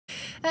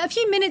A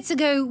few minutes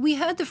ago, we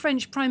heard the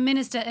French Prime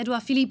Minister,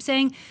 Edouard Philippe,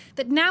 saying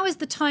that now is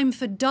the time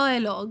for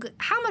dialogue.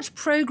 How much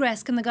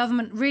progress can the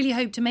government really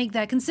hope to make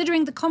there,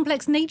 considering the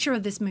complex nature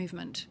of this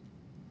movement?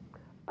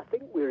 I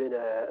think we're in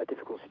a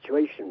difficult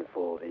situation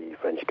for the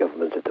French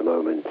government at the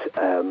moment.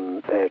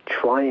 They're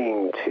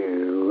trying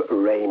to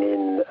rein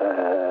in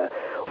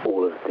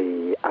all of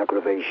the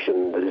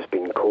aggravation that has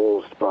been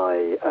caused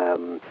by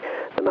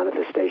the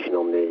manifestation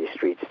on the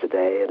streets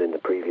today and in the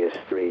previous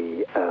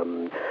three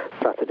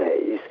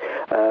Saturdays.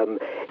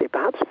 It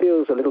perhaps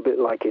feels a little bit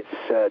like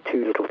it's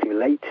too little too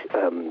late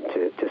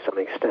to some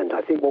extent.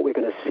 I think what we're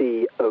going to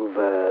see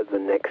over the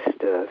next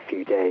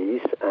few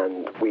days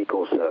and week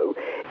or so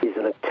is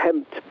an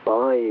attempt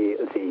by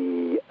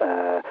the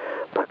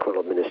Macron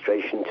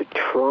administration to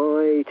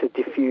try to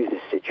diffuse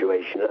this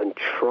situation and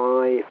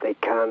try, if they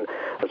can,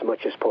 as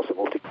much as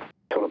possible to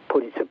sort of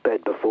put it to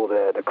bed before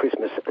the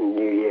Christmas and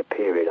New Year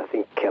period. I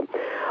think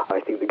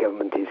the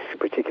government is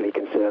particularly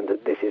concerned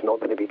that this is not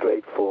going to be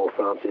great for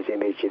France's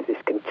image if this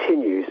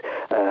continues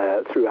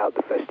throughout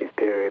the festive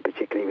period,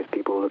 particularly with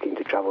people looking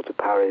to travel to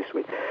Paris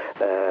with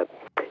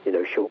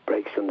short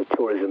breaks and the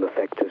tourism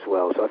effect as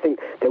well. So I think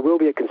there will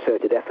be a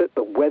concerted effort,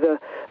 but whether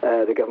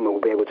the government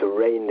will be able to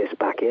rein this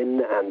back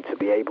in and to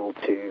be able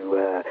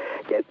to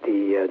get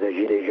the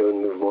Gilets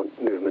jaunes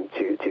movement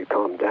to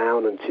calm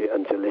down and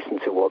to listen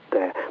to what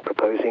they're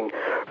proposing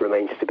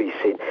remains to be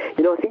seen.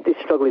 I think this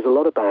struggle is a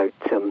lot about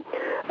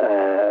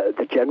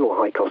the general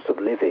high cost of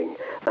living,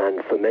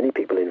 and for many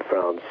people in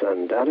France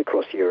and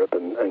across Europe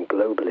and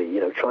globally,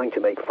 trying to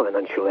make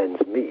financial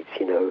ends meet,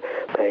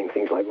 paying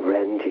things like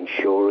rent,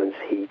 insurance,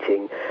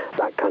 heating,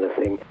 that kind of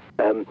thing.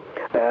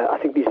 I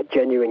think these are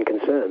genuine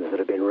concerns that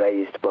have been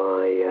raised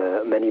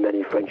by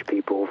many French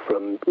people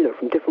from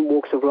different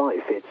walks of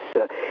life.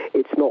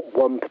 It's not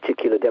one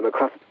particular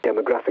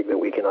demographic that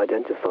we can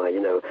identify.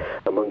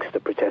 Amongst the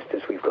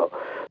protesters, we've got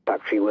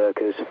factory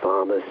workers,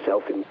 farmers,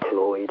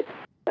 self-employed,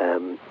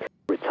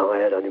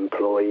 retired,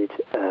 unemployed,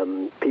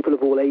 people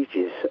of all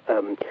ages.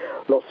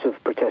 Lots of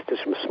protesters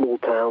from small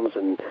towns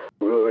and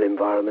rural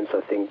environments,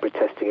 I think,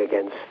 protesting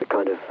against the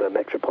kind of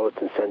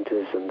metropolitan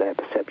centres and their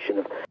perception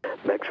of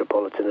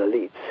metropolitan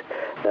elites.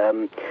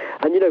 And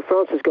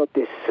France has got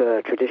this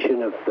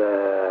tradition of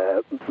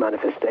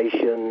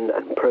manifestation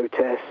and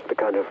protest, the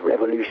kind of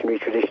revolutionary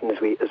tradition,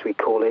 as we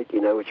call it,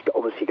 which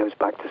obviously goes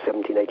back to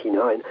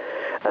 1789.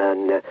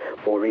 And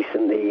more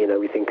recently,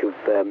 we think of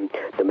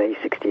the May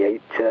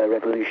 68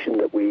 revolution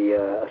that we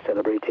are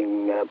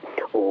celebrating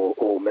or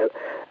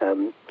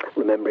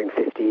remembering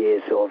 50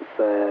 years of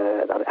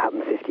that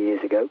happened 50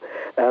 years ago.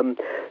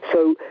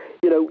 So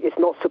it's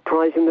not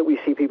surprising that we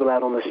see people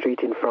out on the street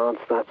in France.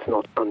 That's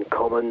not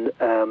uncommon.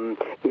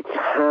 It's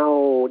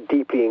how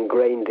deeply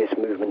ingrained this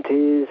movement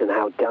is and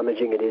how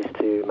damaging it is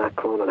to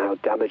Macron and how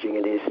damaging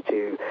it is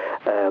to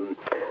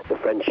the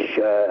French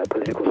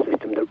political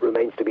system that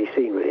remains to be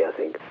seen, really, I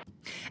think.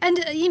 And,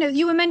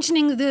 you were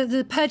mentioning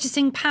the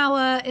purchasing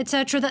power,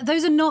 etc., that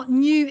those are not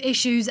new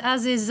issues,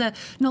 as is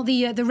not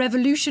the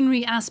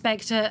revolutionary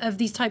aspect of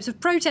these types of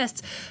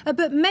protests.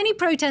 But many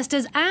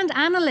protesters and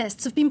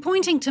analysts have been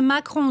pointing to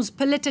Macron's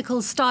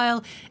political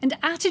style and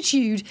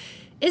attitude.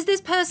 Is this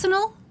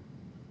personal?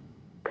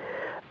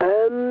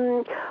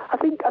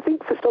 I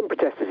think for some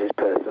protesters it's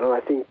personal. I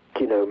think,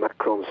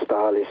 Macron's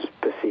style is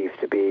perceived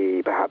to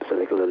be perhaps a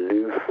little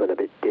aloof and a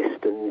bit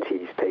distant.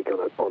 He's taken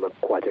on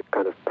quite a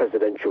kind of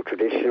presidential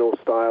traditional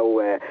style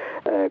where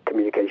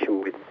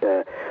communication with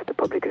the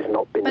public has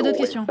not been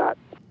always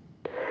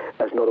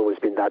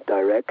been that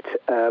direct.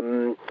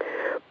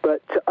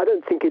 But I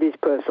don't think it is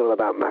personal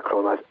about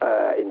Macron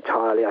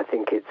entirely. I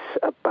think it's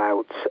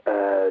about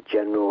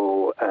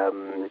general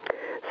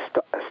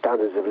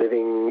standards of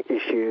living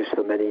issues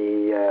for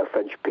many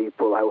French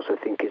people. I also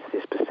think it's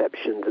this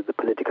perception that the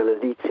political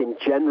elites in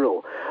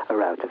general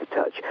are out of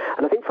touch.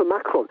 And I think for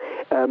Macron,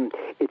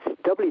 it's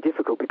doubly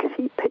difficult because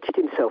he pitched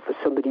himself as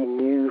somebody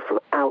new from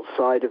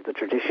outside of the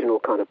traditional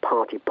kind of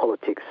party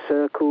politics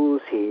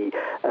circles. He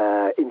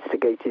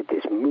instigated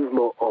this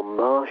mouvement en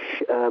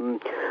marche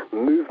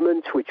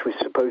movement, which was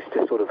supposed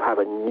to sort of have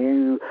a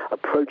new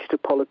approach to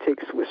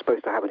politics, was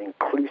supposed to have an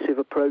inclusive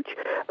approach.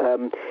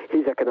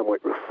 His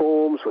economic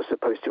reforms were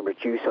supposed to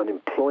reduce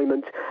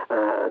unemployment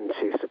and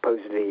to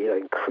supposedly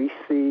increase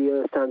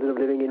the standard of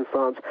living in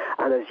France.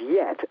 And as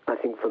yet, I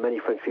think for many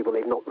French people,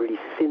 they've not really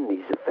seen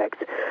these effects.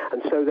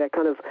 And so they're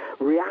kind of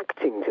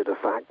reacting to the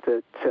fact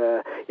that,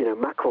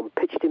 Macron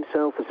pitched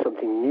himself as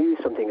something new,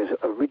 something as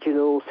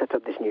original, set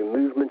up this new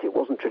movement. It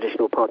wasn't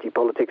traditional party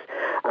politics.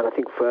 And I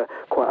think for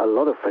quite a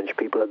lot of French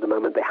people at the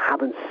moment, they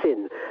haven't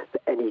seen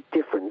any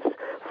difference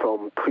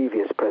from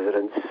previous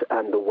presidents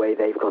and the way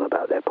they've gone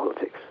about their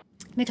politics.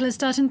 Nicolas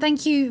Startin,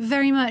 thank you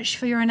very much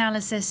for your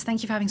analysis.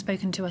 Thank you for having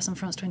spoken to us on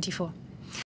France 24.